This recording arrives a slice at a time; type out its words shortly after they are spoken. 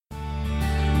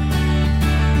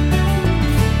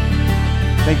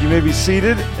Thank you. You may be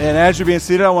seated. And as you're being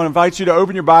seated, I want to invite you to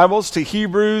open your Bibles to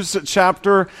Hebrews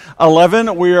chapter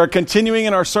 11. We are continuing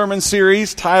in our sermon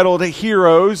series titled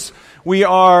Heroes. We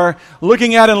are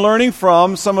looking at and learning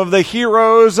from some of the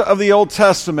heroes of the Old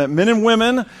Testament, men and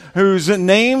women whose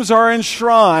names are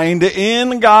enshrined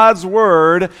in God's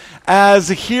Word as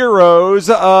heroes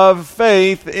of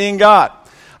faith in God.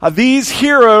 These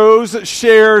heroes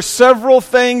share several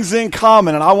things in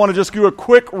common, and I want to just do a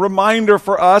quick reminder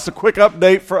for us, a quick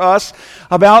update for us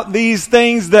about these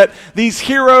things that these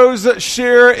heroes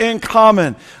share in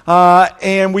common.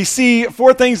 And we see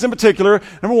four things in particular.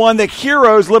 Number one, the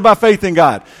heroes live by faith in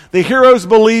God. The heroes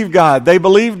believe God. They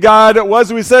believed God was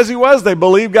who He says He was. They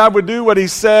believed God would do what He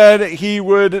said He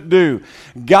would do.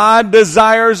 God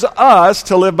desires us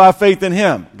to live by faith in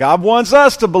Him. God wants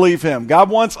us to believe Him.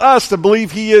 God wants us to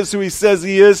believe He is who He says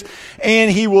He is,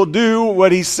 and He will do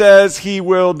what He says He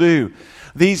will do.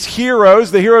 These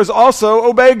heroes, the heroes also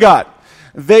obey God.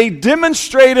 They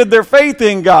demonstrated their faith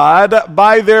in God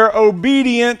by their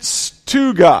obedience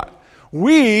to God.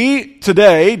 We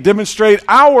today demonstrate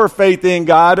our faith in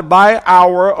God by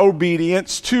our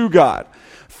obedience to God.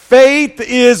 Faith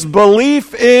is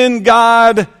belief in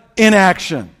God in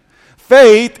action.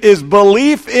 Faith is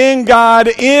belief in God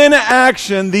in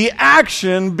action, the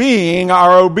action being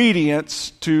our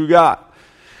obedience to God.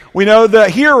 We know the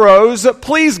heroes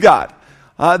please God.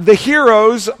 The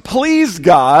heroes pleased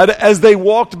God as they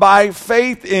walked by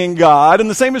faith in God, and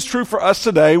the same is true for us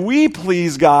today. We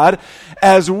please God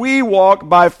as we walk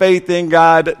by faith in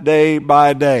God day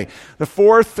by day. The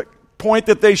fourth point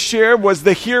that they shared was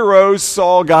the heroes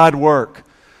saw God work.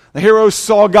 The heroes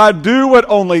saw God do what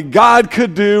only God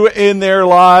could do in their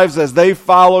lives as they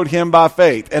followed Him by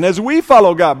faith. And as we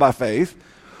follow God by faith,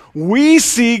 we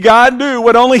see God do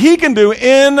what only He can do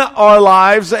in our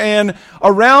lives and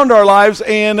around our lives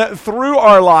and through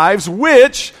our lives,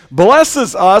 which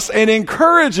blesses us and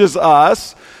encourages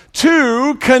us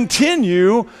to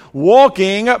continue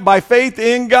walking by faith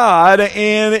in God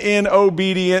and in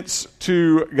obedience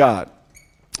to God.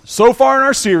 So far in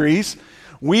our series,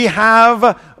 we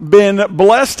have been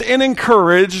blessed and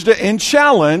encouraged and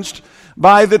challenged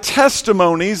by the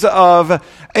testimonies of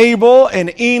Abel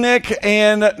and Enoch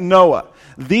and Noah.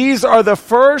 These are the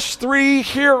first three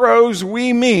heroes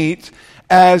we meet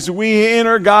as we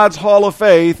enter God's Hall of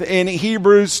Faith in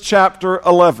Hebrews chapter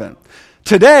 11.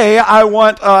 Today, I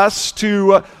want us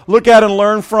to look at and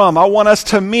learn from. I want us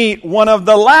to meet one of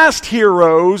the last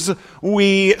heroes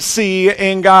we see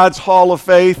in God's Hall of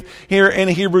Faith here in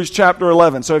Hebrews chapter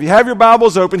 11. So if you have your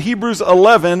Bibles open, Hebrews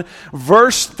 11,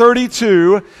 verse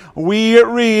 32, we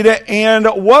read, "And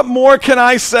what more can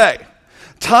I say?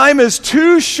 Time is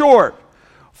too short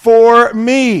for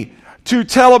me to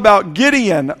tell about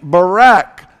Gideon,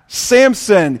 Barak,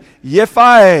 Samson,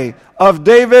 Jephthah, of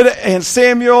David and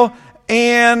Samuel,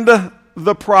 and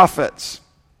the prophets."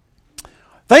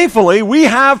 Thankfully, we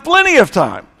have plenty of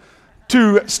time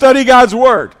to study God's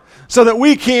Word so that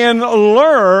we can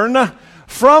learn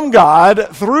from God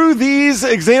through these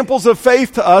examples of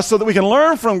faith to us, so that we can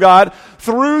learn from God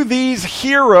through these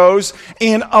heroes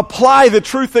and apply the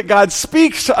truth that God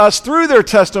speaks to us through their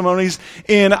testimonies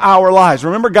in our lives.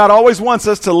 Remember, God always wants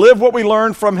us to live what we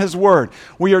learn from His Word.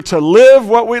 We are to live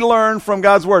what we learn from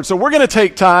God's Word. So we're going to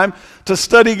take time to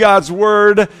study God's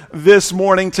Word this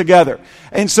morning together.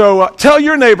 And so tell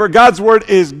your neighbor, God's Word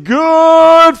is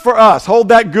good for us. Hold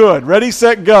that good. Ready,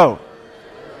 set, go.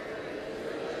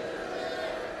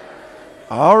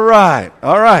 All right.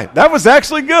 That was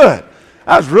actually good.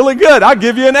 That was really good. I'll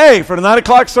give you an A for the 9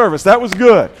 o'clock service. That was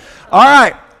good. All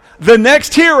right. The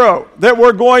next hero that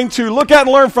we're going to look at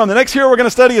and learn from, the next hero we're going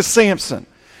to study is Samson.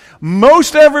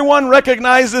 Most everyone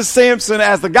recognizes Samson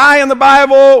as the guy in the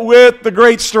Bible with the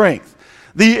great strength,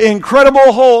 the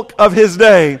incredible Hulk of his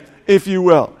day, if you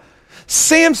will.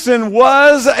 Samson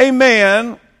was a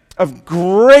man of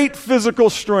great physical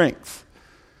strength.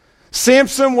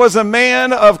 Samson was a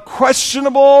man of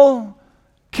questionable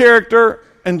character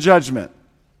and judgment.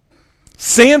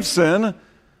 Samson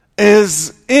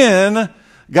is in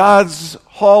God's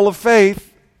Hall of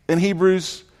Faith in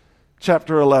Hebrews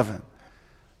chapter 11.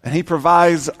 And he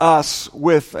provides us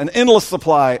with an endless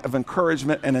supply of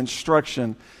encouragement and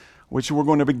instruction, which we're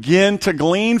going to begin to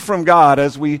glean from God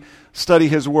as we study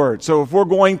His Word. So if we're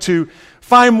going to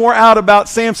find more out about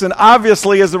Samson,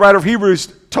 obviously, as the writer of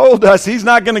Hebrews told us, he's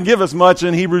not going to give us much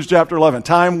in Hebrews chapter 11.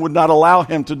 Time would not allow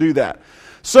him to do that.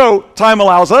 So time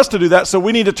allows us to do that, so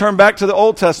we need to turn back to the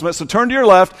Old Testament. So turn to your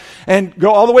left and go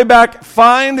all the way back.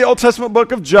 Find the Old Testament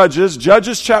book of Judges.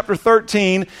 Judges chapter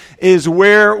 13 is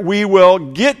where we will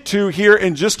get to here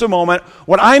in just a moment.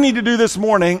 What I need to do this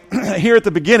morning here at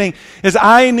the beginning is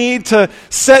I need to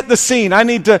set the scene. I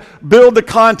need to build the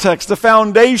context, the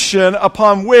foundation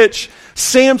upon which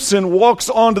Samson walks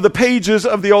onto the pages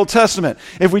of the Old Testament.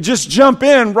 If we just jump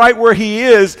in right where he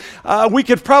is, we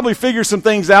could probably figure some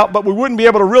things out, but we wouldn't be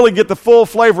able to really get the full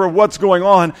flavor of what's going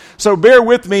on. So bear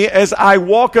with me as I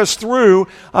walk us through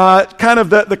kind of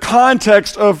the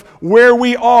context of where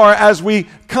we are as we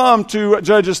come to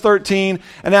Judges 13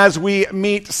 and as we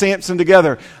meet Samson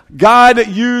together. God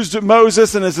used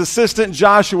Moses and his assistant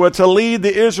Joshua to lead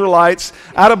the Israelites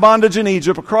out of bondage in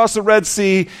Egypt, across the Red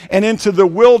Sea, and into the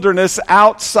wilderness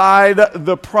outside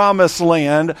the Promised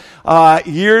Land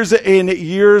years and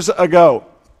years ago.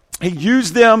 He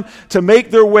used them to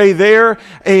make their way there,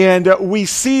 and we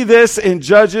see this in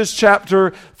Judges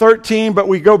chapter 13, but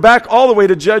we go back all the way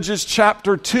to Judges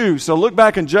chapter 2. So look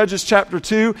back in Judges chapter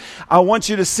 2. I want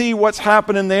you to see what's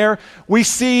happening there. We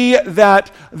see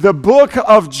that the book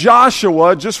of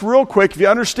Joshua, just real quick, if you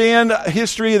understand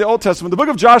history of the Old Testament, the book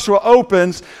of Joshua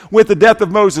opens with the death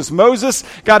of Moses.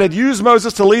 God had used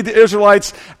Moses to lead the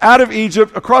Israelites out of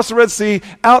Egypt, across the Red Sea,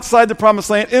 outside the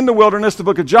Promised Land, in the wilderness. The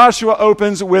book of Joshua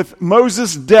opens with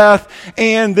Moses' death,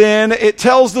 and then it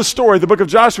tells the story. The book of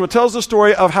Joshua tells the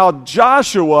story of how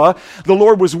Joshua, the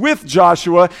Lord was with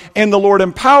Joshua, and the Lord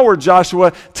empowered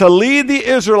Joshua to lead the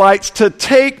Israelites to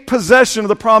take possession of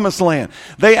the Promised Land.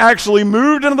 They actually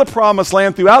moved into the Promised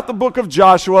Land throughout the book of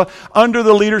Joshua under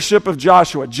the leadership of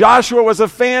Joshua. Joshua was a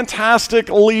fantastic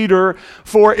leader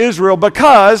for Israel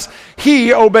because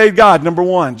he obeyed God, number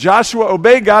one. Joshua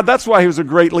obeyed God. That's why he was a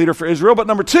great leader for Israel. But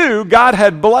number two, God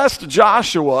had blessed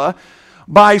Joshua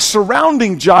by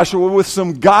surrounding Joshua with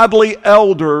some godly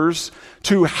elders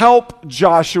to help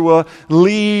Joshua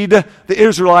lead the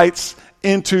Israelites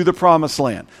into the Promised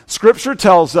Land. Scripture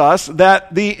tells us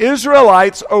that the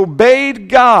Israelites obeyed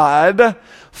God,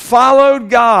 followed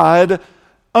God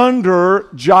under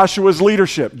Joshua's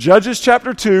leadership. Judges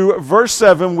chapter 2, verse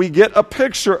 7, we get a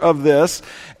picture of this,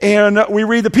 and we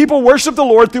read, the people worshiped the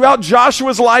Lord throughout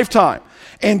Joshua's lifetime,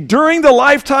 and during the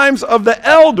lifetimes of the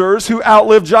elders who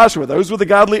outlived Joshua. Those were the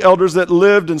godly elders that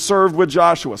lived and served with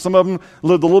Joshua. Some of them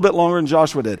lived a little bit longer than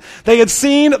Joshua did. They had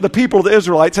seen, the people of the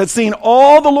Israelites had seen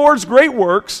all the Lord's great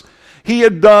works he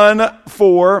had done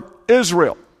for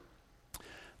Israel.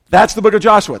 That's the book of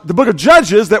Joshua. The book of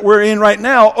Judges that we're in right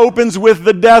now opens with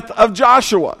the death of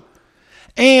Joshua.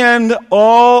 And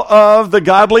all of the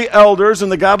godly elders and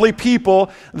the godly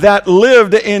people that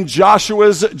lived in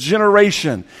Joshua's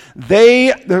generation.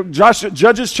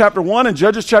 Judges chapter 1 and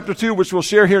Judges chapter 2, which we'll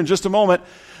share here in just a moment,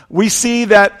 we see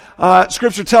that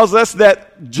Scripture tells us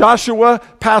that Joshua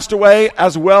passed away,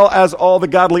 as well as all the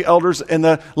godly elders and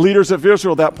the leaders of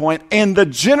Israel at that point. And the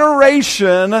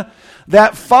generation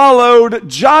that followed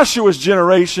Joshua's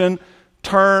generation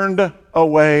turned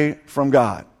away from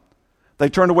God. They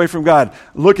turned away from God.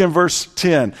 Look in verse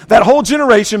 10. That whole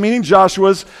generation, meaning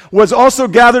Joshua's, was also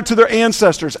gathered to their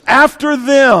ancestors. After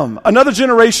them, another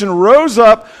generation rose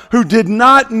up who did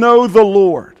not know the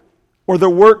Lord or the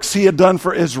works he had done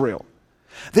for Israel.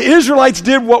 The Israelites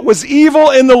did what was evil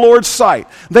in the Lord's sight.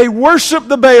 They worshiped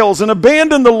the Baals and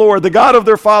abandoned the Lord, the God of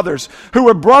their fathers, who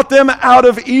had brought them out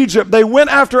of Egypt. They went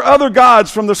after other gods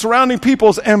from the surrounding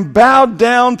peoples and bowed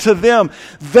down to them.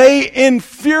 They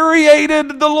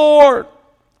infuriated the Lord,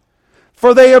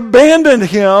 for they abandoned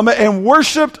him and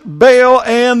worshiped Baal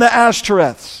and the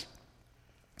Ashtoreths.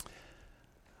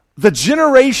 The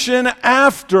generation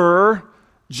after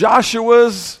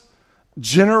Joshua's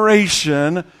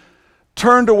generation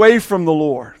turned away from the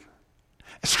Lord.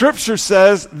 Scripture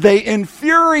says they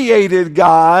infuriated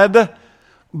God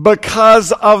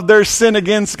because of their sin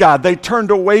against God. They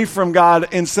turned away from God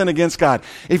and sin against God.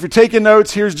 If you're taking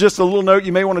notes, here's just a little note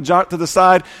you may want to jot to the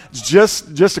side. It's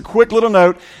just a quick little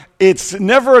note. It's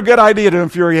never a good idea to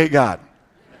infuriate God.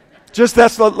 Just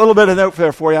that's a little bit of note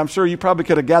there for you. I'm sure you probably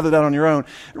could have gathered that on your own.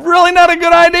 Really not a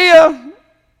good idea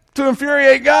to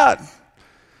infuriate God.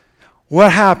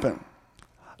 What happened?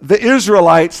 The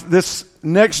Israelites, this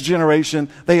next generation,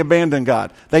 they abandoned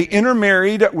God. They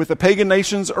intermarried with the pagan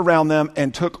nations around them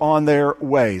and took on their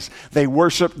ways. They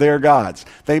worshiped their gods.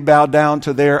 They bowed down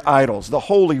to their idols. The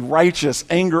holy, righteous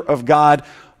anger of God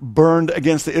burned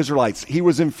against the Israelites. He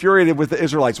was infuriated with the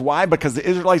Israelites. Why? Because the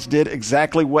Israelites did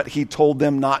exactly what he told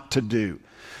them not to do.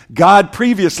 God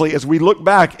previously, as we look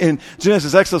back in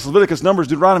Genesis, Exodus, Leviticus, Numbers,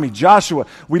 Deuteronomy, Joshua,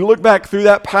 we look back through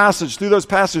that passage, through those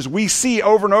passages, we see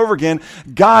over and over again,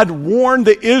 God warned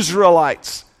the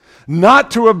Israelites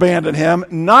not to abandon him,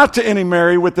 not to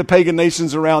intermarry with the pagan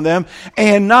nations around them,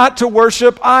 and not to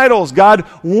worship idols. God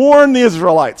warned the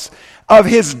Israelites of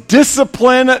his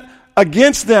discipline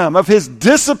against them, of his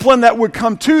discipline that would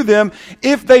come to them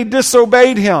if they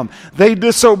disobeyed him. They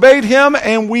disobeyed him,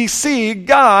 and we see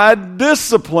God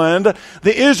disciplined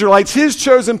the Israelites, his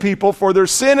chosen people, for their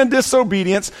sin and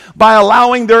disobedience by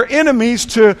allowing their enemies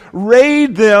to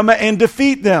raid them and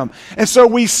defeat them. And so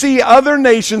we see other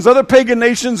nations, other pagan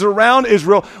nations around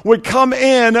Israel would come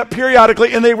in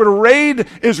periodically, and they would raid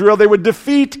Israel, they would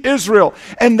defeat Israel,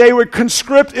 and they would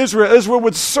conscript Israel. Israel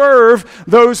would serve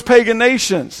those pagan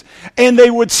nations. And they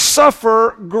would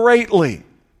suffer greatly.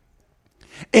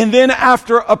 And then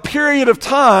after a period of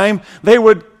time, they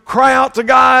would cry out to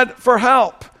God for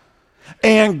help.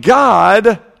 And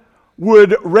God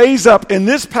would raise up. In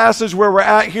this passage where we're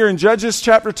at here in Judges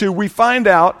chapter 2, we find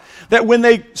out that when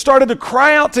they started to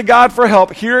cry out to God for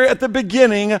help, here at the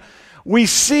beginning, we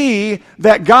see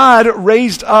that God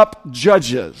raised up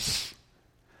judges.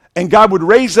 And God would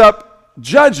raise up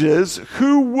judges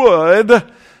who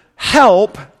would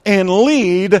help and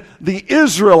lead the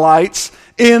Israelites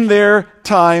in their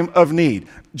time of need.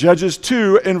 Judges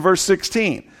 2 in verse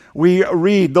 16, we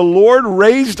read, "The Lord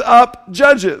raised up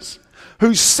judges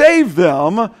who saved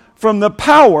them from the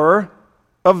power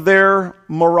of their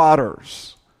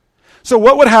marauders." So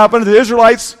what would happen if the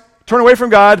Israelites turn away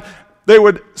from God? They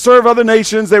would serve other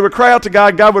nations. They would cry out to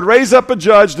God. God would raise up a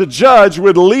judge. The judge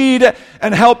would lead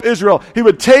and help Israel. He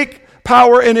would take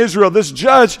power in Israel.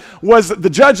 The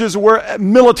judges were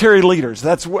military leaders.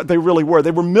 That's what they really were. They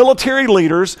were military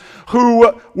leaders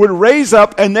who would raise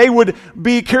up, and they would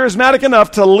be charismatic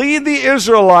enough to lead the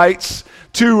Israelites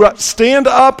to stand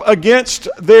up against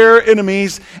their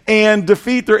enemies and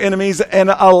defeat their enemies and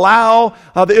allow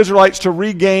the Israelites to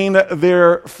regain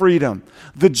their freedom.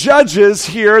 The judges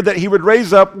here that he would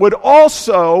raise up would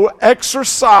also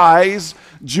exercise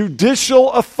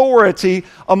judicial authority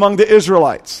among the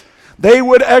Israelites. They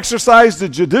would exercise the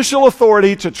judicial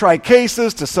authority to try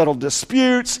cases, to settle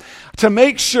disputes, to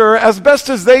make sure, as best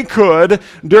as they could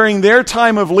during their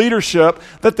time of leadership,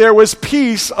 that there was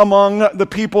peace among the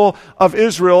people of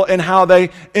Israel and how they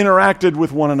interacted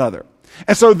with one another.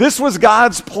 And so this was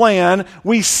God's plan.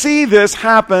 We see this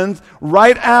happen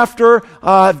right after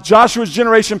Joshua's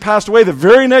generation passed away. The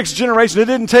very next generation, it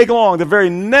didn't take long, the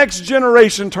very next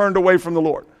generation turned away from the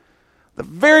Lord. The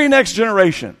very next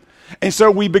generation. And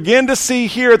so we begin to see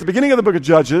here at the beginning of the book of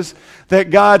Judges that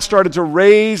God started to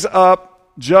raise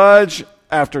up judge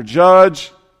after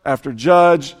judge after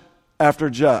judge after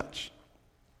judge.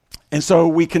 And so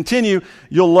we continue.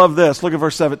 You'll love this. Look at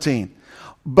verse 17.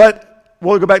 But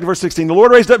we'll go back to verse 16. The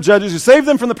Lord raised up judges who saved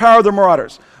them from the power of their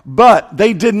marauders. But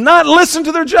they did not listen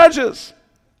to their judges.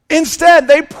 Instead,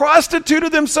 they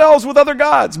prostituted themselves with other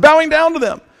gods, bowing down to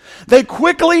them. They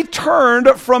quickly turned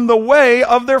from the way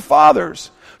of their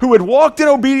fathers, who had walked in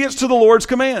obedience to the Lord's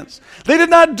commands. They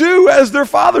did not do as their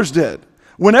fathers did.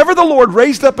 Whenever the Lord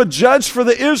raised up a judge for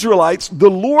the Israelites, the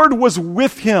Lord was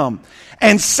with him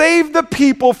and saved the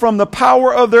people from the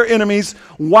power of their enemies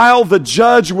while the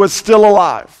judge was still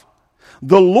alive.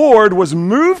 The Lord was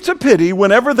moved to pity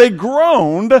whenever they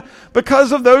groaned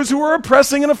because of those who were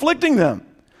oppressing and afflicting them.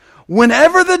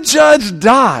 Whenever the judge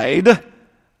died,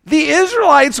 the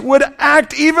Israelites would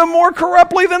act even more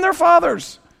corruptly than their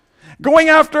fathers, going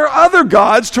after other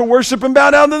gods to worship and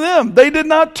bow down to them. They did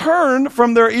not turn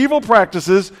from their evil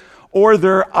practices or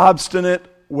their obstinate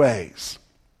ways.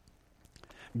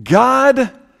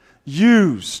 God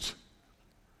used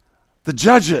the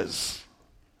judges,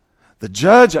 the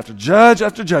judge after judge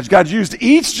after judge. God used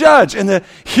each judge in the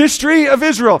history of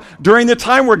Israel during the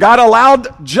time where God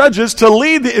allowed judges to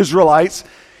lead the Israelites.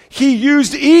 He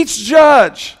used each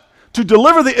judge to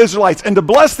deliver the Israelites and to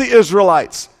bless the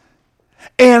Israelites.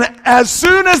 And as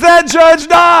soon as that judge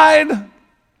died,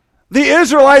 the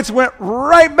Israelites went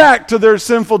right back to their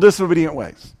sinful, disobedient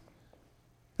ways.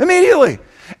 Immediately.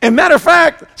 And matter of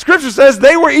fact, Scripture says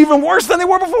they were even worse than they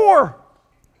were before.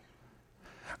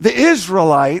 The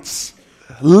Israelites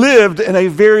lived in a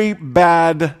very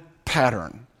bad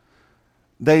pattern.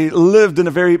 They lived in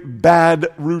a very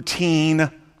bad routine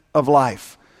of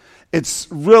life. It's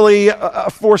really a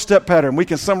four-step pattern. We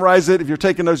can summarize it. If you're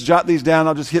taking notes, jot these down.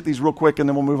 I'll just hit these real quick and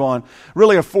then we'll move on.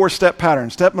 Really a four-step pattern.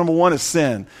 Step number one is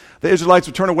sin. The Israelites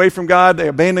would turn away from God. They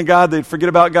abandon God. They'd forget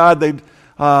about God. They'd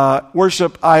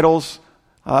worship idols.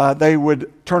 they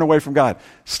would turn away from God.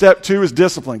 Step 2 is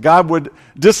discipline. God would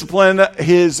discipline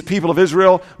his people of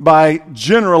Israel by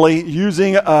generally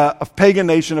using a pagan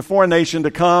nation, a foreign nation,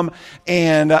 to come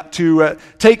and to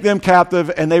take them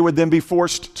captive, and they would then be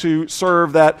forced to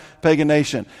serve that pagan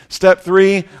nation. Step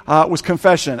 3 was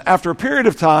confession. After a period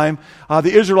of time,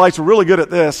 the Israelites were really good at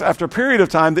this. After a period of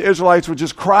time, the Israelites would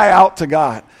just cry out to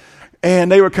God.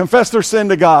 And they would confess their sin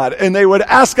to God. And they would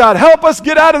ask God, help us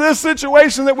get out of this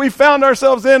situation that we found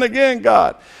ourselves in again,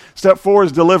 God. Step 4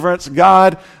 is deliverance.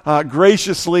 God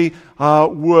graciously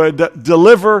would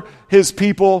deliver his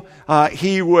people.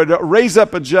 He would raise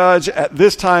up a judge at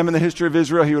this time in the history of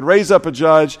Israel. He would raise up a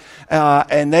judge,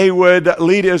 and they would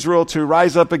lead Israel to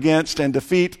rise up against and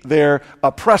defeat their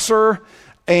oppressor,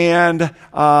 and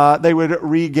they would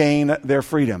regain their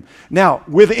freedom. Now,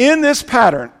 within this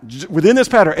pattern,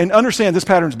 and understand this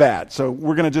pattern's bad, so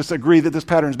we're going to just agree that this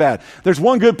pattern's bad. There's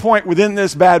one good point within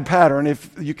this bad pattern, if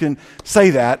you can say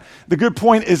that. The good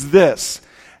point is this.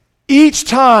 Each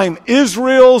time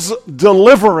Israel's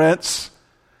deliverance,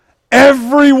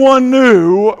 everyone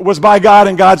knew was by God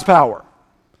and God's power.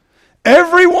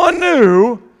 Everyone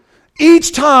knew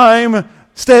each time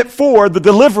step 4, the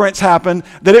deliverance happened,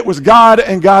 that it was God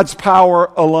and God's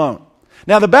power alone.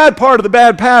 Now, the bad part of the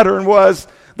bad pattern was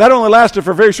that only lasted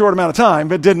for a very short amount of time,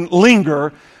 but didn't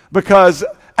linger, because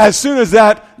as soon as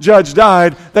that judge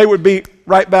died, they would be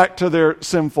right back to their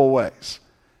sinful ways.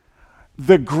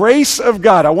 The grace of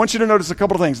God, I want you to notice a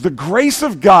couple of things. The grace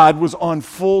of God was on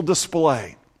full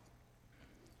display.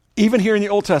 Even here in the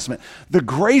Old Testament, the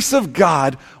grace of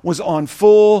God was on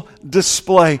full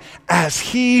display as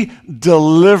he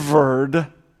delivered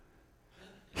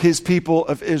his people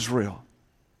of Israel.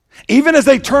 Even as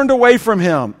they turned away from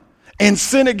him and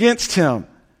sinned against him,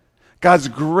 God's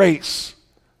grace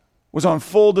was on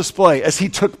full display as he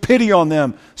took pity on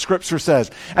them, Scripture says.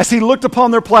 As he looked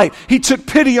upon their plight, he took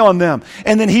pity on them,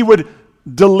 and then he would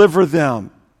deliver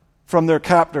them from their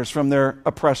captors, from their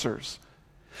oppressors.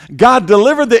 God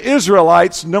delivered the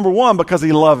Israelites, number one, because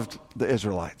he loved the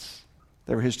Israelites.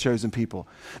 They were his chosen people.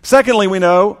 Secondly, we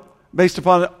know, based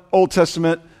upon Old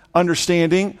Testament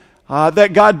understanding,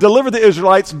 that God delivered the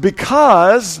Israelites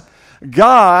because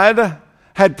God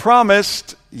had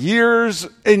promised years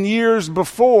and years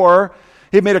before,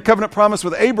 he made a covenant promise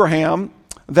with Abraham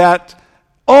that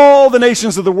all the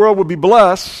nations of the world would be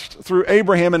blessed through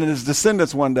Abraham and his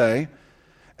descendants one day.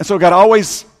 And so God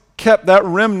always kept that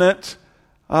remnant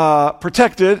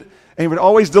protected, and he would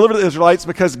always deliver the Israelites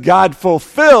because God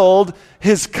fulfilled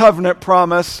his covenant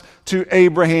promise to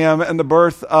Abraham and the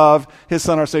birth of his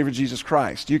son, our Savior, Jesus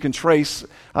Christ. You can trace,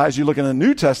 as you look in the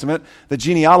New Testament, the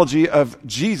genealogy of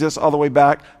Jesus all the way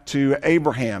back to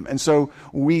Abraham. And so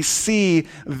we see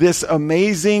this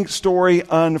amazing story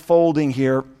unfolding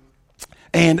here.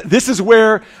 And this is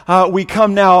where we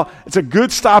come now. It's a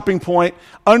good stopping point.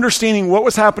 Understanding what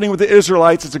was happening with the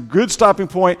Israelites, it's a good stopping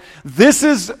point. This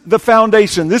is the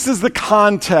foundation. This is the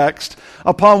context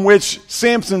upon which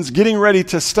Samson's getting ready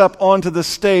to step onto the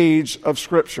stage of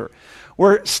Scripture.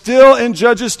 We're still in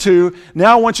Judges 2.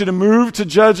 Now I want you to move to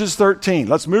Judges 13.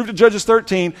 Let's move to Judges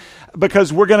 13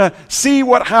 because we're going to see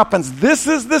what happens. This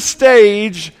is the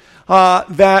stage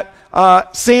that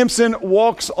Samson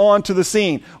walks onto the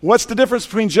scene. What's the difference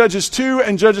between Judges 2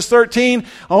 and Judges 13? The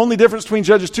only difference between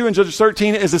Judges 2 and Judges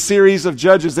 13 is a series of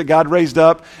judges that God raised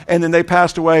up, and then they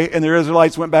passed away, and the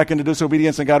Israelites went back into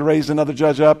disobedience, and God raised another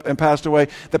judge up and passed away.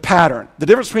 The pattern. The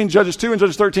difference between Judges 2 and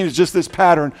Judges 13 is just this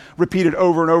pattern repeated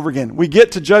over and over again. We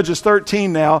get to Judges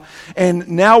 13 now, and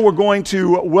now we're going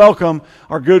to welcome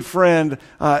our good friend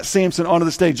Samson onto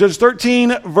the stage. Judges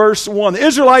 13, verse 1. The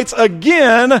Israelites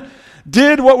again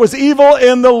did what was evil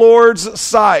in the Lord's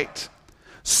sight.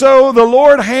 So the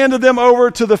Lord handed them over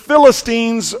to the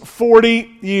Philistines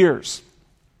 40 years.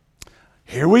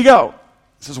 Here we go.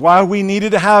 This is why we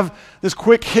needed to have this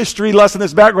quick history lesson,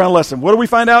 this background lesson. What do we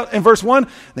find out in verse 1?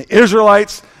 The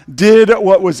Israelites did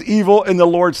what was evil in the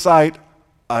Lord's sight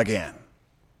again.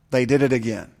 They did it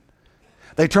again.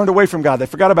 They turned away from God. They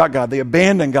forgot about God. They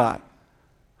abandoned God.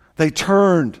 They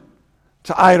turned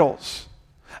to idols.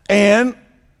 And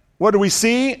what do we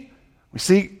see? We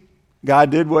see God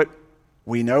did what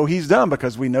we know he's done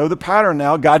because we know the pattern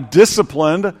now. God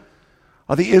disciplined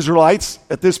the Israelites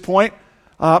at this point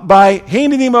by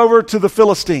handing them over to the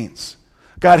Philistines.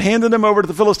 God handed them over to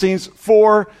the Philistines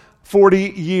for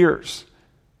 40 years.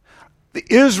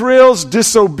 Israel's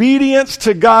disobedience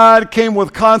to God came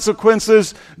with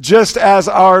consequences just as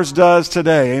ours does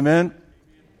today. Amen?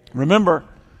 Remember,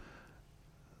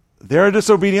 their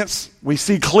disobedience, we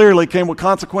see clearly, came with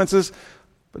consequences,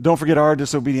 but don't forget our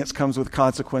disobedience comes with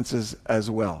consequences as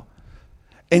well.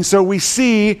 And so we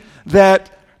see that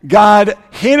God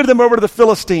handed them over to the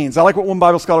Philistines. I like what one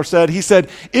Bible scholar said. He said,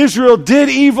 Israel did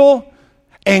evil,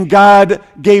 and God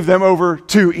gave them over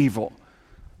to evil.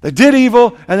 They did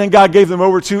evil, and then God gave them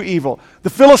over to evil. The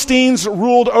Philistines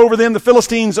ruled over them. The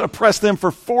Philistines oppressed them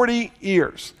for 40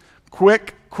 years.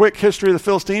 Quick history of the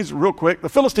Philistines, real quick. The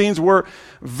Philistines were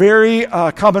very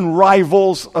common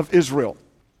rivals of Israel.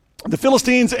 The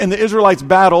Philistines and the Israelites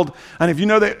battled, and if you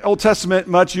know the Old Testament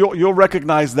much, you'll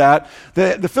recognize that.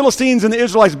 The Philistines and the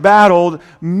Israelites battled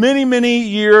many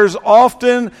years.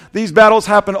 Often, these battles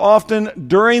happened often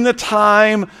during the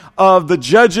time of the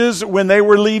judges when they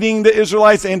were leading the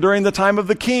Israelites, and during the time of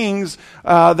the kings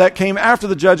that came after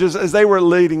the judges as they were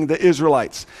leading the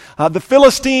Israelites. The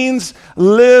Philistines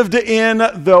lived in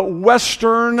the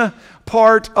western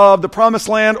part of the Promised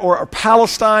Land, or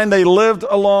Palestine. They lived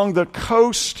along the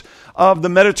coast of the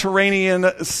Mediterranean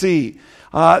Sea.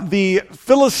 The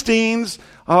Philistines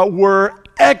were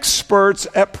experts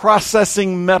at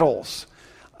processing metals.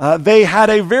 They had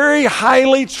a very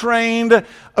highly trained,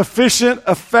 efficient,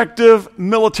 effective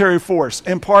military force,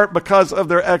 in part because of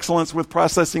their excellence with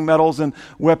processing metals and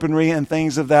weaponry and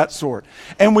things of that sort.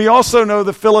 And we also know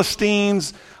the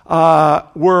Philistines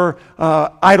were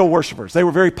idol worshipers. They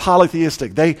were very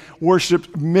polytheistic. They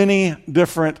worshiped many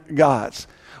different gods.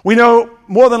 We know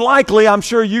more than likely, I'm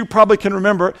sure you probably can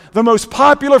remember, the most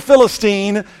popular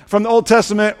Philistine from the Old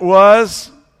Testament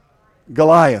was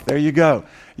Goliath. There you go.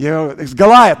 It's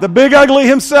Goliath, the big ugly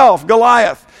himself,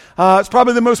 Goliath. It's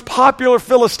probably the most popular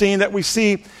Philistine that we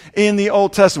see in the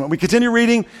Old Testament. We continue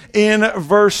reading in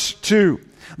verse 2.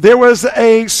 There was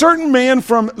a certain man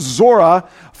from Zorah,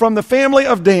 from the family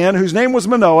of Dan, whose name was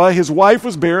Manoah. His wife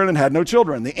was barren and had no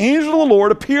children. The angel of the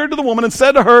Lord appeared to the woman and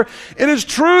said to her, "It is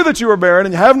true that you are barren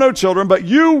and you have no children, but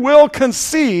you will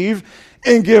conceive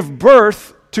and give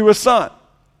birth to a son."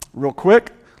 Real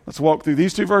quick, let's walk through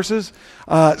these two verses.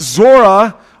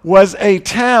 Zorah was a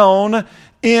town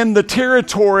in the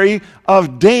territory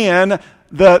of Dan,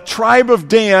 the tribe of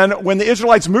Dan. When the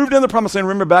Israelites moved into the Promised Land,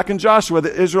 remember back in Joshua,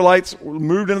 the Israelites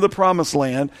moved into the Promised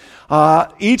Land.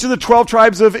 Each of the 12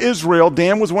 tribes of Israel,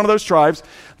 Dan was one of those tribes,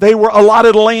 they were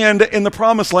allotted land in the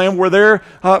Promised Land where their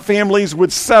families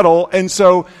would settle. And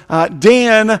so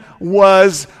Dan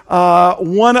was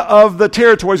one of the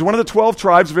territories, one of the 12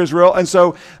 tribes of Israel. And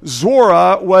so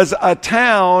Zorah was a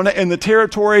town in the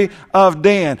territory of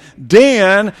Dan.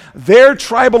 Dan, their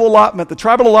tribal allotment, the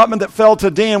tribal allotment that fell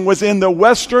to Dan was in the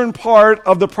western part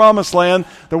of the Promised Land,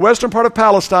 the western part of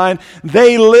Palestine.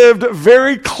 They lived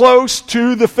very close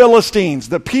to the Philistines.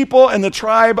 The people and the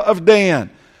tribe of Dan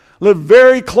lived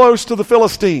very close to the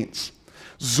Philistines.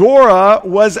 Zorah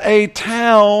was a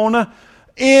town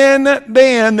in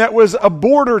Dan that was a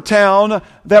border town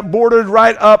that bordered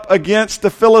right up against the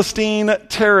Philistine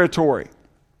territory.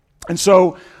 And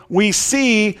so we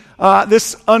see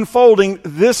this unfolding,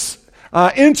 this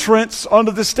entrance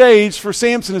onto the stage for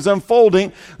Samson is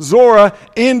unfolding. Zorah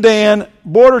in Dan,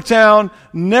 border town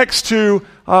next to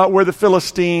where the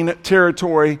Philistine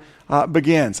territory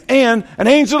begins. And an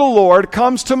angel of the Lord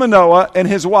comes to Manoah and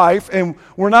his wife, and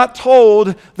we're not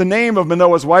told the name of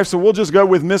Manoah's wife, so we'll just go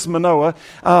with Miss Manoah.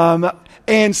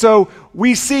 And so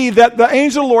we see that the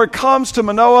angel of the Lord comes to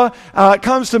Manoah,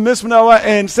 comes to Miss Manoah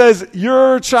and says,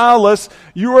 "You're childless,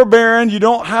 you are barren, you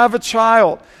don't have a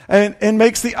child." And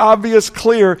makes the obvious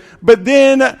clear. But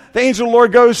then the angel of the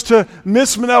Lord goes to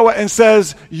Miss Manoah and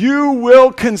says, "You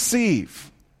will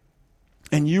conceive,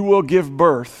 and you will give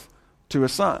birth to a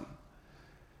son."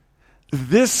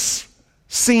 This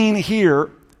scene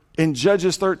here in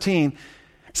Judges 13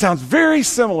 sounds very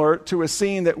similar to a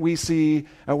scene that we've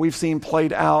seen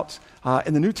played out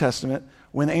in the New Testament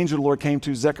when the angel of the Lord came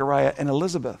to Zechariah and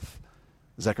Elizabeth.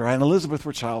 Zechariah and Elizabeth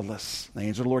were childless. The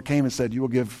angel of the Lord came and said, "You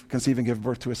will conceive and give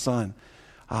birth to a son,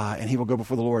 and he will go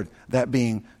before the Lord," that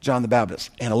being John the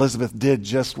Baptist. And Elizabeth did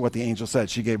just what the angel said.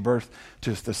 She gave birth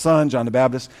to the son, John the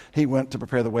Baptist. He went to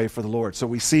prepare the way for the Lord. So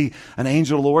we see an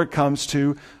angel of the Lord comes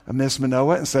to Miss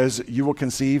Manoah and says, "You will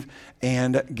conceive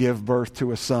and give birth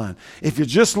to a son." If you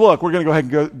just look, we're going to go ahead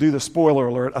and go do the spoiler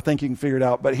alert. I think you can figure it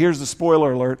out, but here's the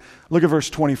spoiler alert. Look at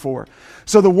verse 24.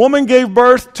 "So the woman gave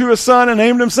birth to a son and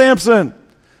named him Samson."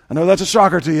 I know that's a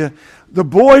shocker to you. "The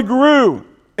boy grew,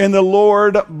 and the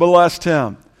Lord blessed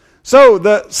him." So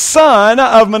the son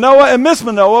of Manoah and Miss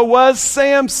Manoah was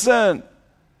Samson.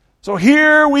 So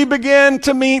here we begin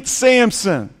to meet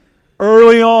Samson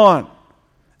early on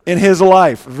in his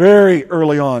life, very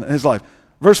early on in his life.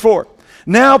 Verse 4,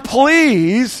 "Now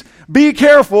please be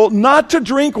careful not to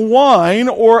drink wine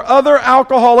or other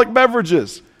alcoholic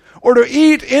beverages, or to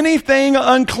eat anything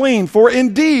unclean, for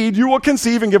indeed you will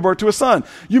conceive and give birth to a son.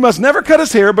 You must never cut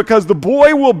his hair, because the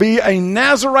boy will be a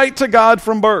Nazirite to God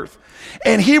from birth,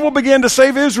 and he will begin to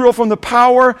save Israel from the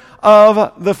power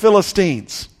of the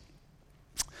Philistines.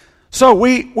 So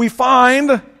we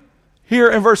find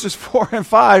here in verses 4 and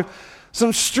 5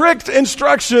 some strict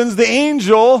instructions the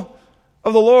angel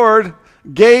of the Lord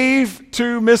gave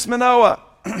to Miss Manoah.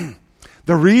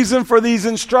 The reason for these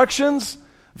instructions,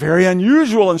 very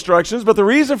unusual instructions, but the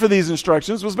reason for these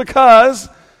instructions was because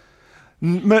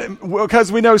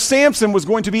we know Samson was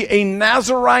going to be a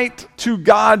Nazirite to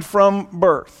God from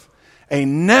birth. A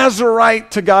Nazirite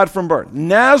to God from birth.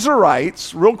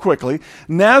 Nazirites, real quickly,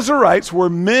 Nazirites were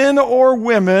men or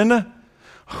women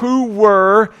who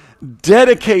were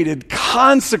dedicated,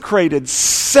 consecrated,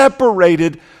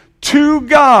 separated to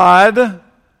God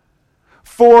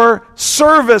for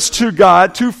service to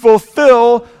God to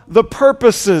fulfill the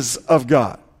purposes of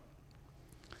God.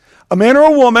 A man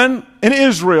or a woman in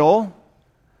Israel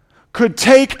could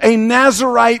take a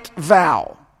Nazirite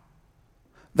vow.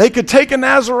 They could take a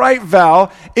Nazirite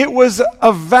vow. It was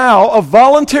a vow, a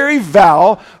voluntary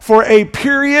vow for a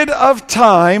period of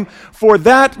time for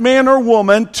that man or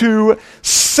woman to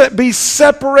be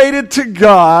separated to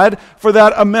God for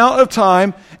that amount of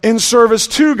time in service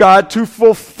to God to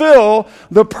fulfill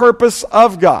the purpose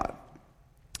of God.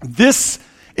 This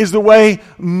is the way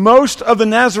most of the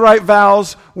Nazirite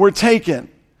vows were taken.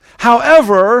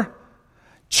 However,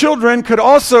 children could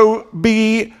also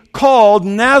be called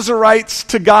Nazirites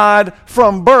to God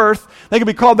from birth. They could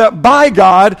be called that by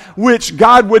God, which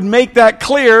God would make that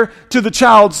clear to the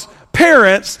child's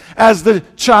parents as the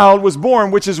child was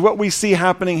born, which is what we see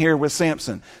happening here with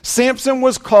Samson. Samson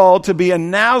was called to be a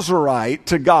Nazirite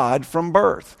to God from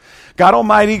birth. God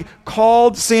Almighty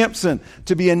called Samson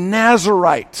to be a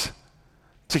Nazirite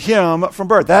to him from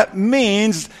birth. That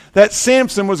means that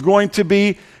Samson was going to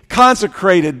be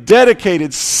consecrated,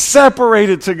 dedicated,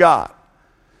 separated to God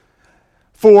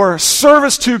for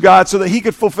service to God so that he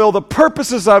could fulfill the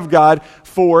purposes of God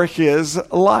for his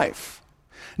life.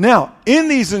 Now, in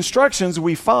these instructions,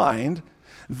 we find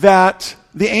that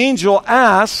the angel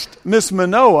asked Miss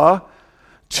Manoah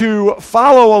to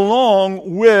follow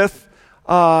along with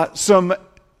some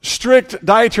strict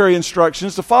dietary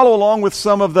instructions, to follow along with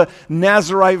some of the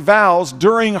Nazirite vows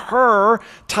during her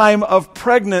time of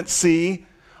pregnancy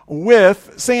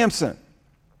with Samson.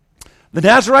 The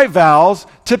Nazirite vows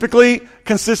typically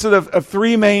consisted of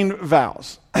three main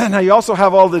vows. Now, you also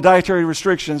have all the dietary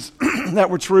restrictions that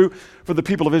were true for the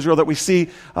people of Israel that we see in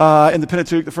the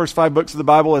Pentateuch, the first 5 books of the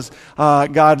Bible, as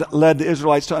God led the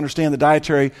Israelites to understand the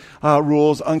dietary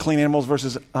rules, unclean animals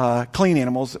versus clean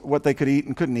animals, what they could eat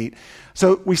and couldn't eat.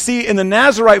 So we see in the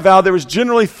Nazirite vow, there was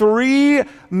generally 3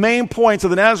 main points of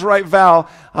the Nazirite vow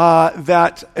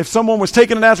that if someone was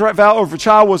taking a Nazirite vow, or if a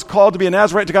child was called to be a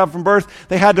Nazirite to God from birth,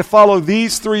 they had to follow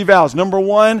these 3 vows. Number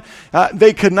 1,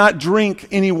 they could not drink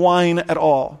any wine at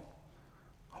all,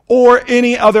 or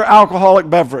any other alcoholic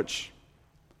beverage.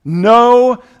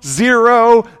 No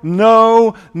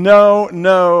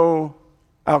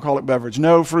alcoholic beverage.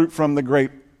 No fruit from the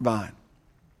grapevine.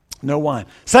 No wine.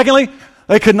 Secondly,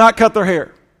 they could not cut their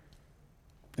hair.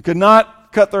 They could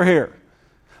not cut their hair.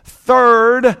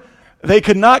 Third, they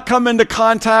could not come into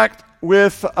contact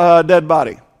with a dead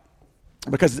body,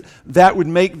 because that would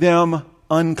make them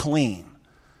unclean.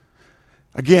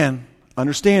 Again,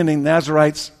 understanding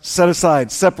Nazirites set aside,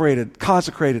 separated,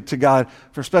 consecrated to God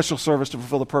for special service to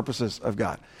fulfill the purposes of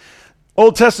God.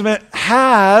 Old Testament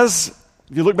has,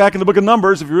 if you look back in the book of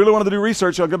Numbers, if you really wanted to do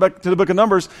research, you'll go back to the book of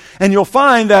Numbers, and you'll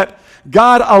find that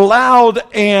God allowed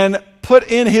and put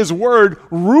in His Word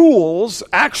rules,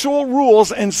 actual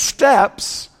rules and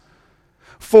steps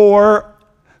for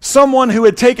someone who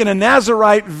had taken a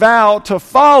Nazirite vow to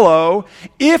follow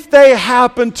if they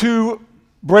happened to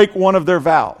break one of their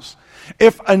vows.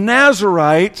 If a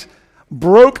Nazirite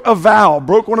broke a vow,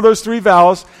 broke one of those 3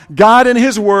 vows, God in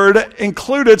His Word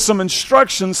included some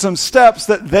instructions, some steps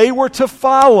that they were to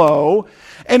follow.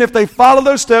 And if they followed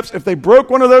those steps, if they broke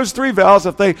one of those 3 vows,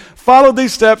 if they followed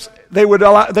these steps, they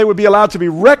would be allowed to be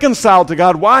reconciled to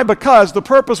God. Why? Because the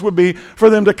purpose would be for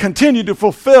them to continue to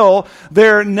fulfill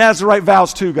their Nazirite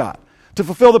vows to God, to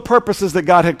fulfill the purposes that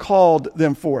God had called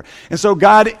them for. And so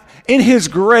God, in His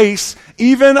grace,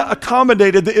 even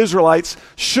accommodated the Israelites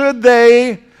should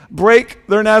they break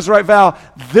their Nazirite vow.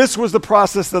 This was the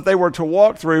process that they were to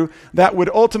walk through that would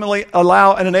ultimately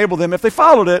allow and enable them, if they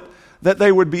followed it, that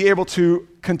they would be able to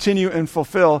continue and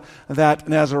fulfill that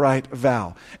Nazirite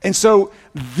vow. And so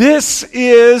this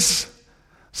is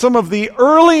some of the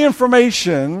early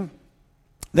information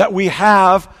that we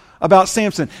have about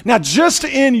Samson. Now, just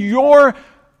in your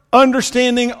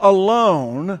understanding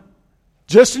alone,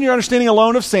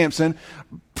 of Samson,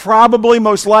 probably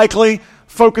most likely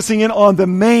focusing in on the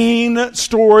main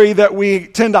story that we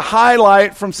tend to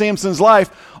highlight from Samson's life,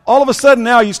 all of a sudden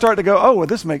now you start to go, oh, well,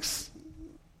 this makes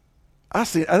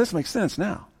sense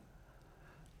now.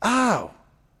 Oh,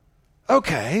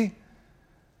 okay.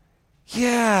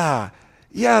 Yeah,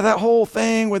 that whole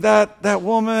thing with that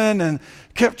woman, and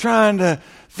kept trying to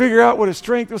figure out what his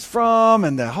strength was from,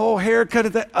 and the whole haircut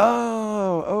of that.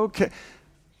 Oh, okay.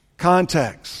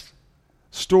 Context,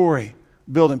 story,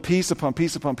 building piece upon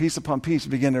piece upon piece upon piece,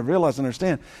 you begin to realize and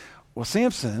understand, well,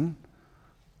 Samson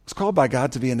was called by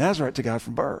God to be a Nazarite to God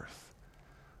from birth.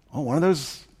 Well, one of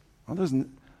those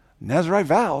Nazarite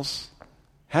vows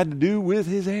had to do with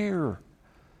his hair.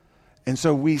 And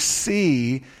so we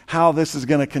see how this is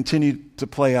going to continue to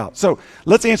play out. So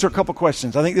let's answer a couple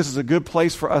questions. I think this is a good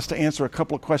place for us to answer a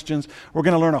couple of questions. We're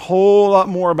going to learn a whole lot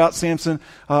more about Samson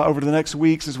over the next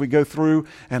weeks as we go through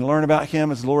and learn about him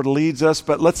as the Lord leads us.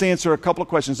 But let's answer a couple of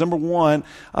questions. Number one,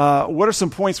 what are some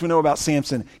points we know about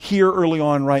Samson here early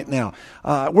on right now?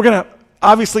 We're going to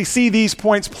obviously see these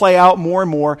points play out more and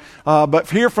more, but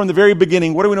here from the very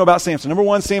beginning, what do we know about Samson? Number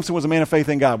one, Samson was a man of faith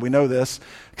in God. We know this.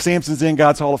 Samson's in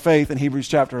God's Hall of Faith in Hebrews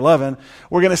chapter 11.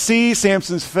 We're going to see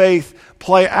Samson's faith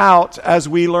play out as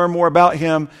we learn more about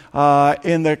him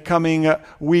in the coming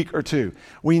week or two.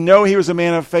 We know he was a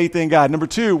man of faith in God. Number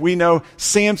two, we know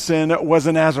Samson was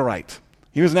a Nazarite.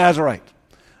 He was a Nazarite.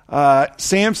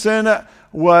 Samson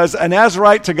was a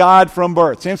Nazarite to God from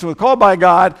birth. Samson was called by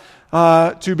God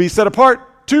to be set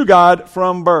apart to God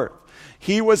from birth.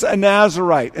 He was a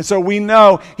Nazarite. And so we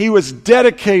know he was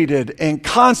dedicated and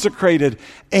consecrated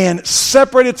and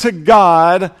separated to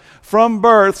God from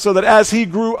birth so that as he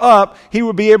grew up, he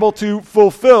would be able to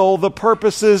fulfill the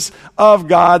purposes of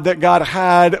God that God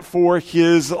had for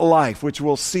his life, which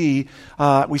we'll see.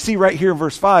 We see right here in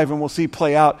verse 5, and we'll see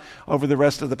play out over the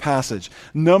rest of the passage.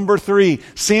 Number three,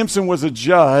 Samson was a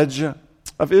judge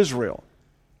of Israel.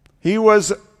 He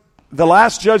was the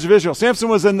last judge of Israel. Samson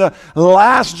was in the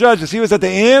last judges. He was at the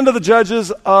end of the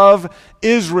judges of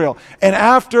Israel. And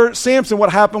after Samson, what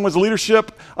happened was the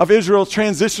leadership of Israel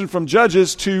transitioned from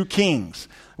judges to kings.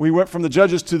 We went from the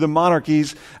judges to the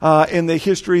monarchies in the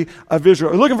history of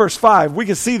Israel. Look at verse 5. We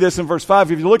can see this in verse 5.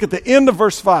 If you look at the end of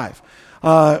verse 5,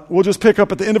 we'll just pick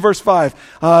up at the end of verse 5.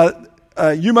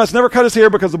 You must never cut his hair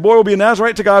because the boy will be a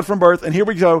Nazarite to God from birth. And here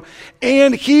we go.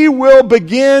 And he will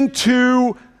begin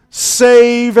to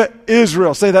save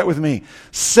Israel. Say that with me.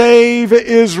 Save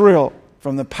Israel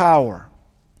from the power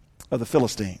of the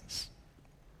Philistines.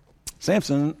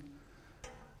 Samson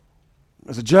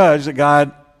was a judge that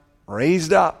God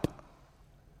raised up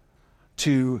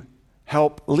to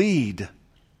help lead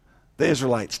the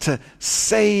Israelites, to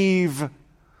save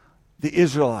the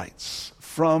Israelites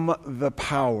from the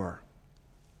power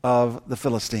of the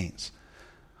Philistines.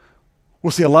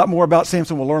 We'll see a lot more about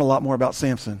Samson. We'll learn a lot more about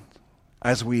Samson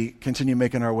as we continue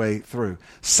making our way through.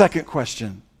 Second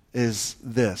question is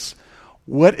this.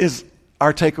 What is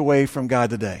our takeaway from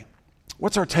God today?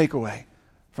 What's our takeaway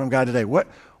from God today? What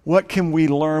can we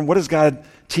learn? What is God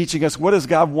teaching us? What does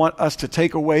God want us to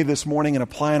take away this morning and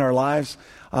apply in our lives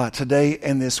today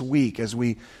and this week as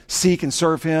we seek and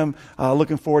serve Him?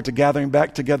 Looking forward to gathering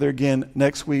back together again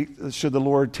next week, should the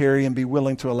Lord tarry and be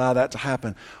willing to allow that to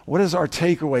happen. What is our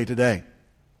takeaway today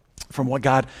from what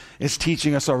God is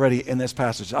teaching us already in this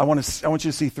passage? I want you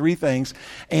to see three things,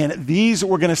 and these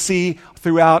we're going to see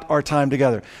throughout our time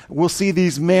together. We'll see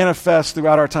these manifest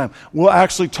throughout our time. We'll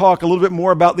actually talk a little bit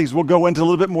more about these. We'll go into a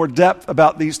little bit more depth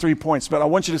about these 3 points, but I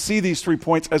want you to see these 3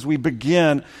 points as we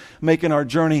begin making our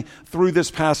journey through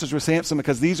this passage with Samson,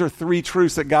 because these are 3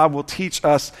 truths that God will teach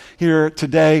us here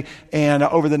today and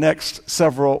over the next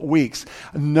several weeks.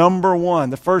 Number one,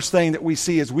 the first thing that we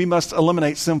see is we must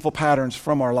eliminate sinful patterns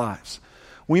from our lives.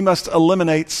 We must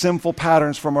eliminate sinful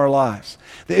patterns from our lives.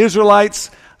 The Israelites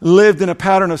lived in a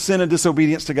pattern of sin and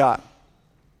disobedience to God.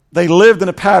 They lived in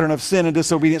a pattern of sin and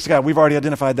disobedience to God. We've already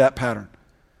identified that pattern.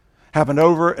 Happened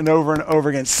over and over and over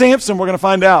again. Samson, we're going to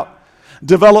find out,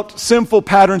 developed sinful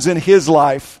patterns in his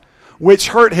life, which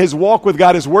hurt his walk with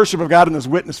God, his worship of God, and his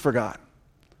witness for God.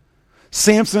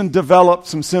 Samson developed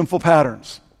some sinful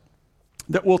patterns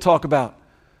that we'll talk about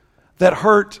that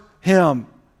hurt him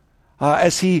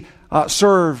as he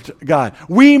served God.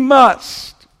 We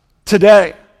must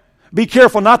today be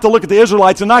careful not to look at the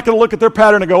Israelites and not going to look at their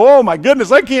pattern and go, oh my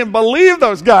goodness, I can't believe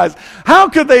those guys. How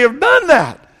could they have done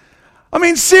that? I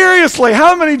mean, seriously,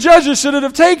 how many judges should it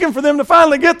have taken for them to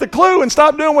finally get the clue and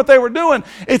stop doing what they were doing?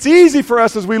 It's easy for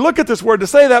us as we look at this word to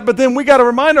say that, but then we got to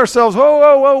remind ourselves,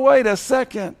 whoa, wait a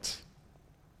second.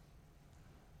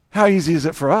 How easy is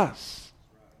it for us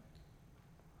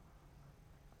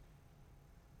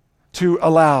to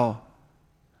allow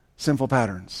sinful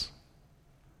patterns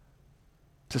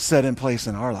to set in place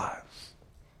in our lives?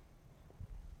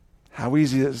 How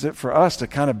easy is it for us to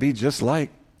kind of be just like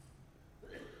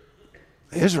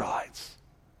the Israelites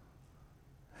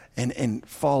and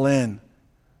fall in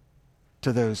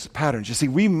to those patterns? You see,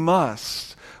 we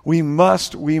must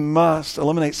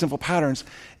eliminate sinful patterns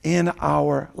in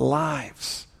our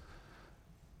lives.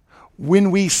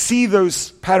 When we see those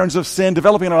patterns of sin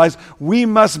developing in our lives, we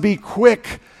must be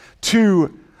quick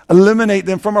to eliminate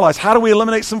them from our lives. How do we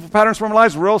eliminate sinful patterns from our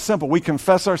lives? Real simple. We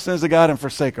confess our sins to God and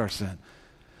forsake our sin.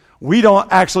 We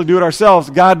don't actually do it ourselves.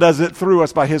 God does it through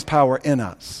us by His power in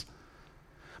us.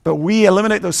 But we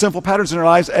eliminate those sinful patterns in our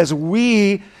lives as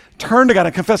we turn to God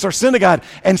and confess our sin to God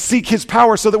and seek His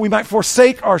power so that we might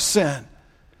forsake our sin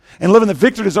and live in the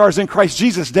victory that is ours in Christ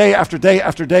Jesus day after day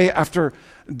after day after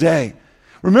day.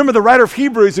 Remember the writer of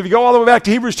Hebrews, if you go all the way back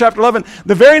to Hebrews chapter 11,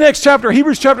 the very next chapter,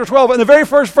 Hebrews chapter 12, and the very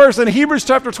first verse in Hebrews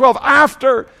chapter 12,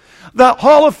 after the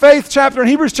Hall of Faith chapter in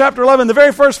Hebrews chapter 11, the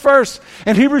very first verse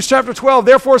in Hebrews chapter 12,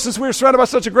 therefore, since we are surrounded by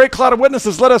such a great cloud of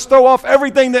witnesses, let us throw off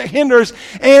everything that hinders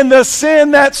and the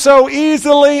sin that so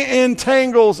easily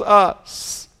entangles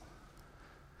us.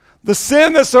 The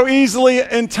sin that so easily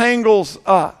entangles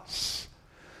us.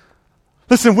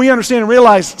 Listen, we understand and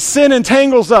realize sin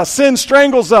entangles us, sin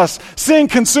strangles us, sin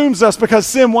consumes us because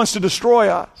sin wants to destroy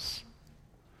us.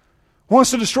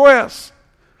 Wants to destroy us.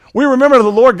 We remember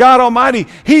the Lord God Almighty.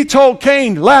 He told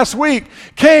Cain last week,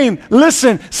 Cain,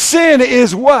 listen, sin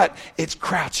is what? It's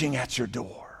crouching at your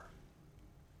door.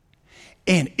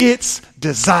 And its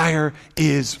desire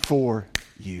is for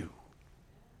you.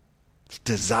 It's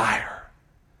desire.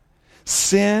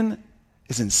 Sin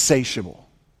is insatiable.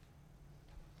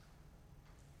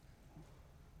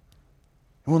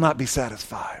 It will not be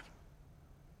satisfied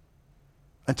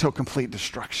until complete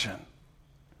destruction.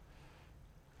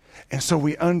 And so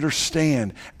we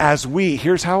understand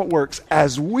here's how it works,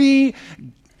 as we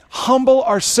humble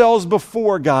ourselves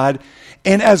before God,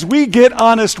 and as we get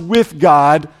honest with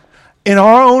God in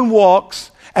our own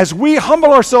walks, as we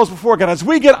humble ourselves before God, as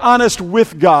we get honest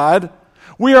with God,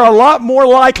 we are a lot more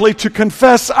likely to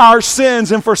confess our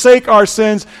sins and forsake our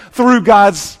sins through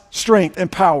God's strength and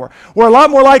power. We're a lot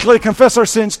more likely to confess our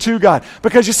sins to God.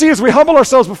 Because you see, as we humble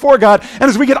ourselves before God and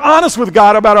as we get honest with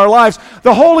God about our lives,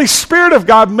 the Holy Spirit of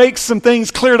God makes some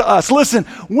things clear to us. Listen,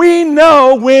 we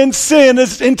know when sin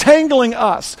is entangling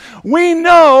us. We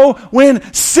know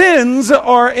when sins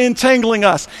are entangling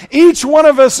us. Each one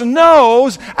of us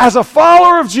knows, as a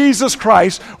follower of Jesus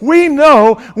Christ, we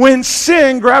know when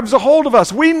sin grabs a hold of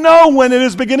us. We know when it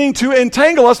is beginning to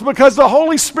entangle us because the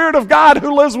Holy Spirit of God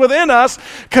who lives within us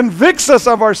convicts us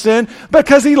of our sin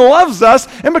because He loves us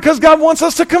and because God wants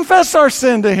us to confess our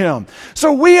sin to Him.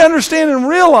 So we understand and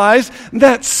realize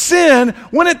that sin,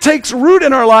 when it takes root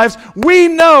in our lives, we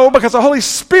know because the Holy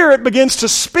Spirit begins to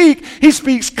speak. He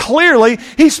speaks clearly.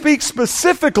 He speaks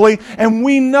specifically, and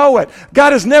we know it.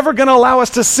 God is never going to allow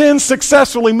us to sin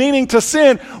successfully, meaning to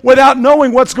sin without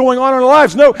knowing what's going on in our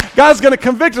lives. No, God's going to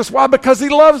convict us. Why? Because He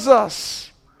loves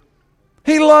us.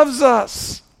 He loves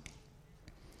us.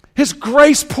 His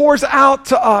grace pours out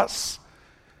to us.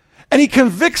 And He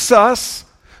convicts us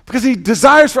because He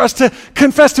desires for us to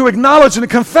confess, to acknowledge and to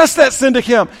confess that sin to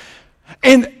Him.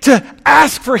 And to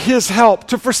ask for His help,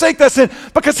 to forsake that sin,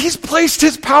 because He's placed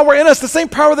His power in us. The same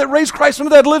power that raised Christ from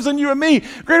the dead lives in you and me.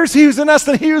 Greater is He who's in us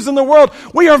than he who's in the world.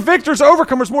 We are victors,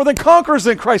 overcomers, more than conquerors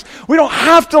in Christ. We don't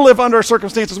have to live under our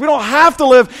circumstances. We don't have to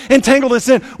live entangled in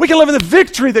sin. We can live in the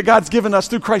victory that God's given us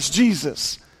through Christ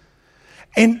Jesus.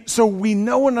 And so we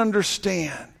know and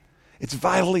understand it's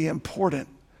vitally important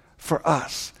for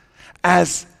us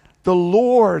as the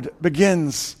Lord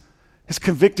begins His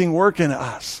convicting work in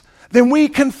us. Then we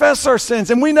confess our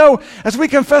sins. And we know as we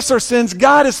confess our sins,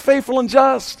 God is faithful and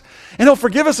just. And He'll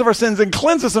forgive us of our sins and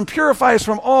cleanse us and purify us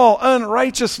from all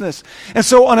unrighteousness. And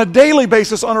so on a daily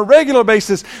basis, on a regular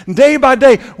basis, day by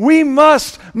day, we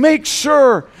must make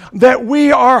sure that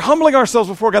we are humbling ourselves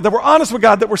before God, that we're honest with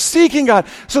God, that we're seeking God,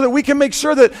 so that we can make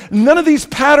sure that none of these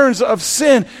patterns of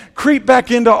sin creep back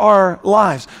into our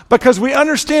lives. Because we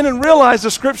understand and realize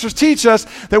the Scriptures teach us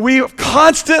that we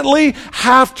constantly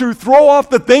have to throw off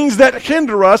the things that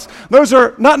hinder us. Those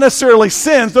are not necessarily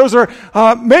sins. Those are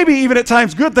maybe even at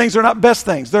times good things. They're not best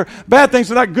things. They're bad things.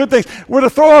 They're not good things. We're to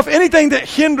throw off anything that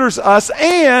hinders us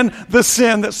and the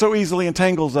sin that so easily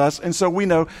entangles us. And so we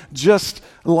know, just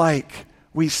like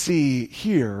we see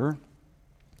here,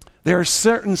 there are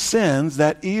certain sins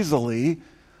that easily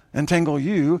entangle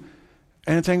you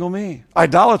and entangle me.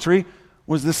 Idolatry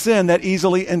was the sin that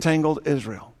easily entangled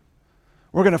Israel.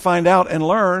 we're going to find out and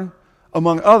learn,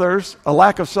 among others, a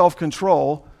lack of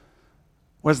self-control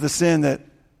was the sin that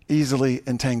easily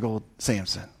entangled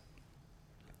Samson.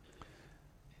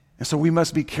 And so we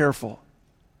must be careful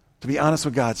to be honest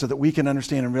with God so that we can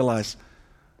understand and realize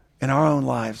in our own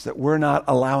lives that we're not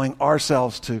allowing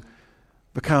ourselves to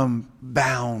become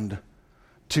bound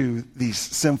to these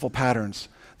sinful patterns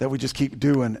that we just keep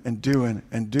doing and doing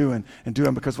and doing and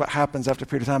doing, because what happens after a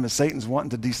period of time is Satan's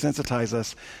wanting to desensitize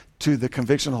us to the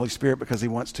conviction of the Holy Spirit because he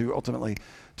wants to ultimately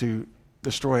to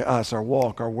destroy us, our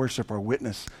walk, our worship, our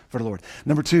witness for the Lord.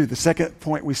 Number two, the second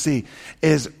point we see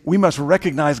is we must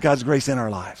recognize God's grace in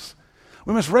our lives.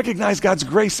 We must recognize God's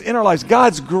grace in our lives.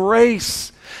 God's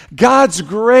grace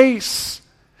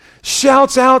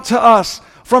shouts out to us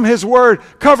from His Word,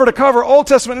 cover to cover, Old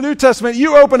Testament and New Testament.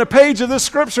 You open a page of this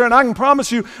Scripture, and I can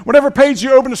promise you, whatever page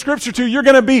you open the Scripture to, you're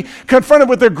going to be confronted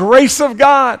with the grace of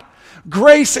God.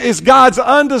 Grace is God's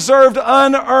undeserved,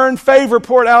 unearned favor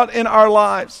poured out in our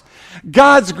lives.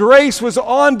 God's grace was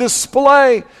on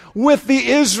display with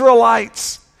the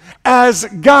Israelites as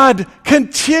God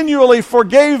continually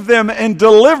forgave them and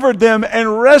delivered them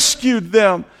and rescued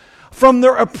them from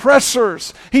their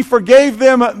oppressors. He forgave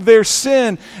them their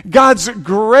sin. God's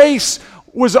grace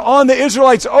was on the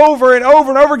Israelites over and over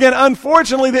and over again.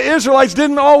 Unfortunately, the Israelites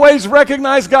didn't always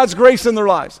recognize God's grace in their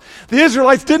lives. The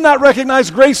Israelites did not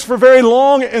recognize grace for very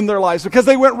long in their lives because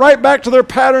they went right back to their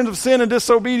patterns of sin and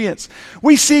disobedience.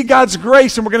 We see God's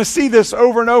grace, and we're going to see this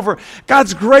over and over.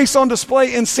 God's grace on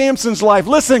display in Samson's life.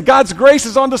 Listen, God's grace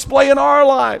is on display in our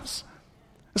lives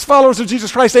as followers of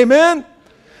Jesus Christ. Amen?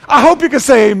 I hope you can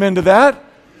say amen to that.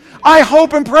 I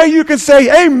hope and pray you can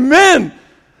say amen,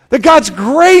 that God's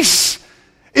grace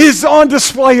is on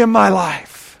display in my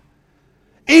life.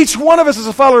 Each one of us as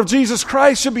a follower of Jesus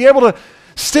Christ should be able to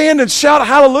stand and shout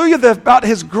hallelujah about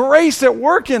His grace at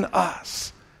work in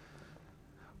us.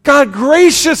 God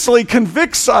graciously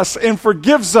convicts us and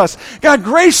forgives us. God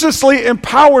graciously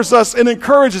empowers us and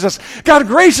encourages us. God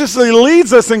graciously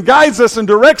leads us and guides us and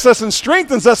directs us and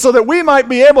strengthens us so that we might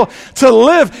be able to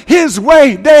live His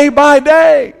way day by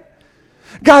day.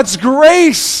 God's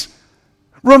grace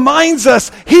reminds us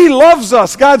He loves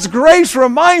us. God's grace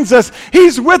reminds us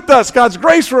He's with us. God's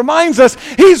grace reminds us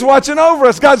He's watching over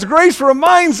us. God's grace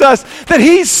reminds us that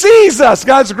He sees us.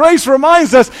 God's grace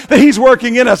reminds us that He's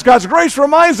working in us. God's grace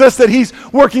reminds us that He's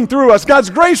working through us. God's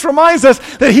grace reminds us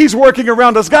that He's working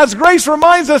around us. God's grace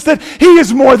reminds us that He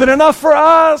is more than enough for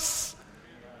us.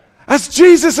 As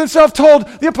Jesus Himself told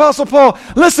the Apostle Paul,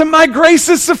 listen, my grace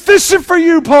is sufficient for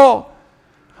you, Paul.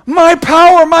 My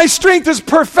power, my strength is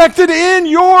perfected in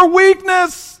your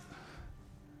weakness.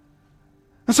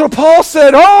 And so Paul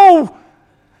said,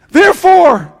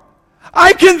 therefore,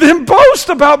 I can then boast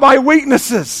about my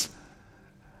weaknesses.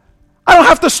 I don't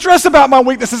have to stress about my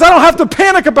weaknesses. I don't have to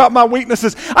panic about my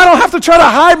weaknesses. I don't have to try to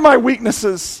hide my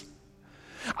weaknesses.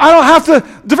 I don't have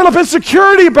to develop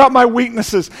insecurity about my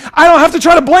weaknesses. I don't have to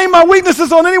try to blame my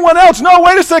weaknesses on anyone else. No,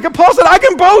 wait a second. Paul said, I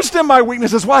can boast in my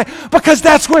weaknesses. Why? Because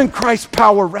that's when Christ's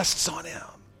power rests on him.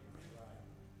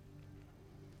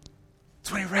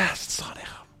 That's when He rests on him.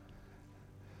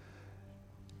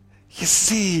 You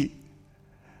see,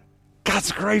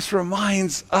 God's grace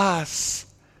reminds us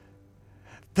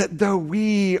that though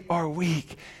we are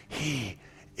weak, He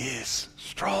is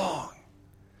strong.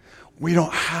 We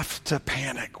don't have to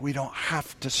panic. We don't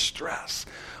have to stress.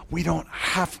 We don't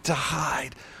have to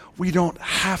hide. We don't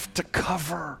have to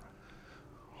cover.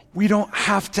 We don't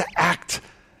have to act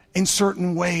in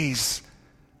certain ways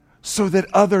so that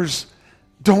others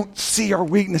don't see our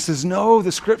weaknesses. No,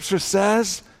 the Scripture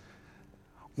says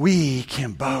we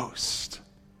can boast.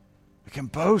 We can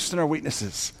boast in our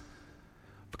weaknesses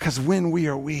because when we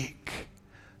are weak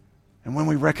and when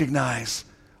we recognize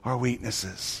our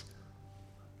weaknesses,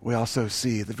 we also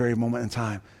see at the very moment in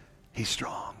time, He's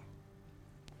strong.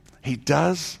 He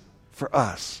does for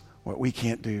us what we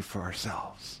can't do for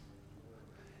ourselves.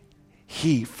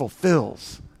 He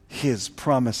fulfills His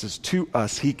promises to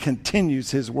us. He continues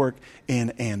His work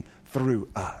in and through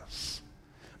us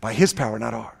by His power,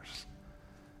 not ours.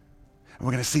 And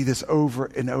we're going to see this over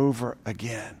and over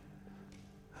again.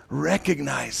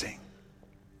 Recognizing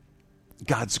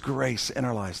God's grace in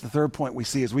our lives. The third point we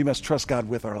see is we must trust God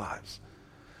with our lives.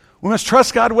 We must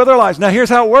trust God with our lives. Now, here's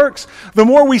how it works. The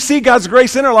more we see God's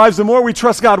grace in our lives, the more we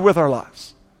trust God with our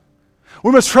lives.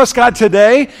 We must trust God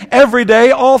today, every day,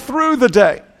 all through the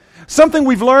day. Something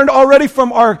we've learned already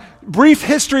from our brief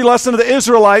history lesson of the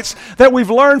Israelites that we've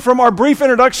learned from our brief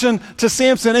introduction to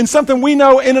Samson, and something we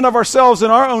know in and of ourselves in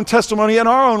our own testimony, in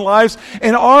our own lives,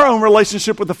 in our own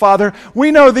relationship with the Father,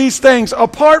 we know these things.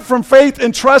 Apart from faith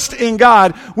and trust in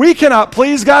God, we cannot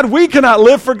please God, we cannot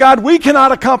live for God, we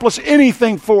cannot accomplish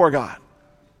anything for God.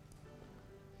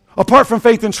 Apart from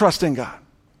faith and trust in God.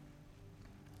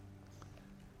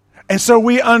 And so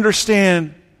we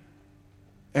understand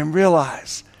and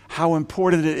realize how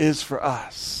important it is for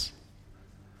us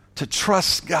to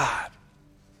trust God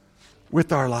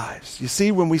with our lives. You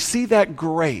see, when we see that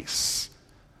grace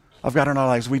of God in our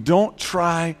lives, we don't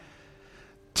try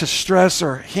to stress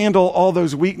or handle all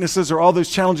those weaknesses or all those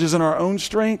challenges in our own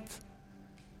strength.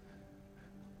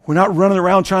 We're not running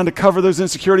around trying to cover those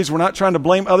insecurities. We're not trying to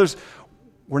blame others.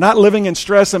 We're not living in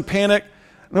stress and panic.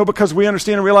 No, because we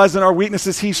understand and realize in our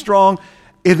weaknesses, He's strong.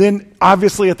 And then,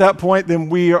 obviously, at that point, then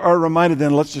we are reminded,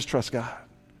 then let's just trust God.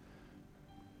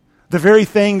 The very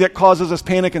thing that causes us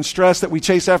panic and stress that we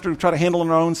chase after to try to handle in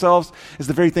our own selves is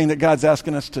the very thing that God's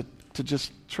asking us to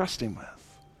just trust Him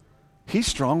with. He's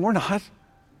strong, we're not.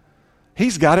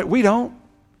 He's got it, we don't.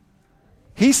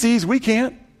 He sees, we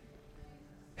can't.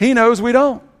 He knows, we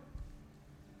don't.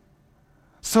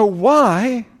 So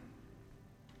why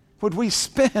would we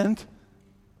spend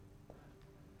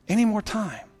any more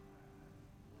time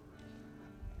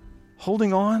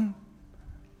holding on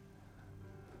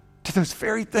to those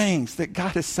very things that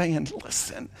God is saying,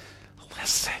 listen.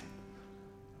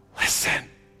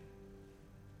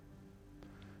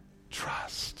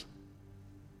 Trust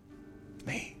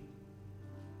me.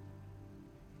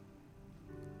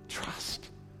 Trust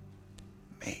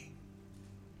me.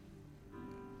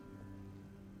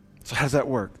 So how does that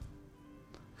work?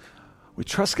 We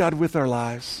trust God with our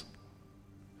lives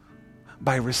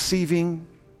by receiving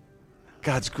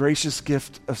God's gracious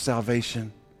gift of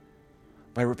salvation,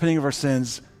 by repenting of our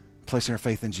sins, placing our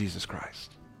faith in Jesus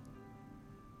Christ.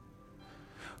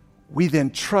 We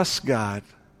then trust God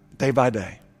day by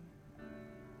day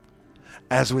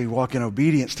as we walk in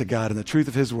obedience to God and the truth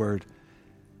of His word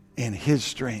in His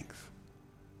strength,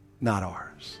 not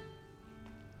ours.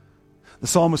 The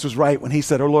psalmist was right when he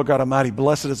said, "O Lord God Almighty,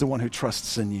 blessed is the one who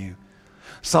trusts in you."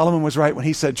 Solomon was right when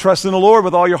he said, "Trust in the Lord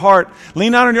with all your heart.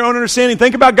 Lean not on your own understanding.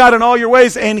 Think about God in all your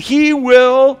ways, and He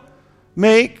will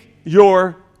make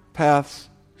your paths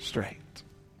straight."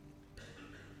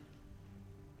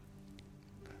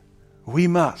 We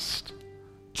must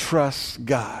trust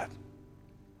God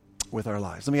with our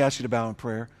lives. Let me ask you to bow in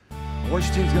prayer. The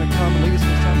worship team is going to come and lead us in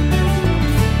this time.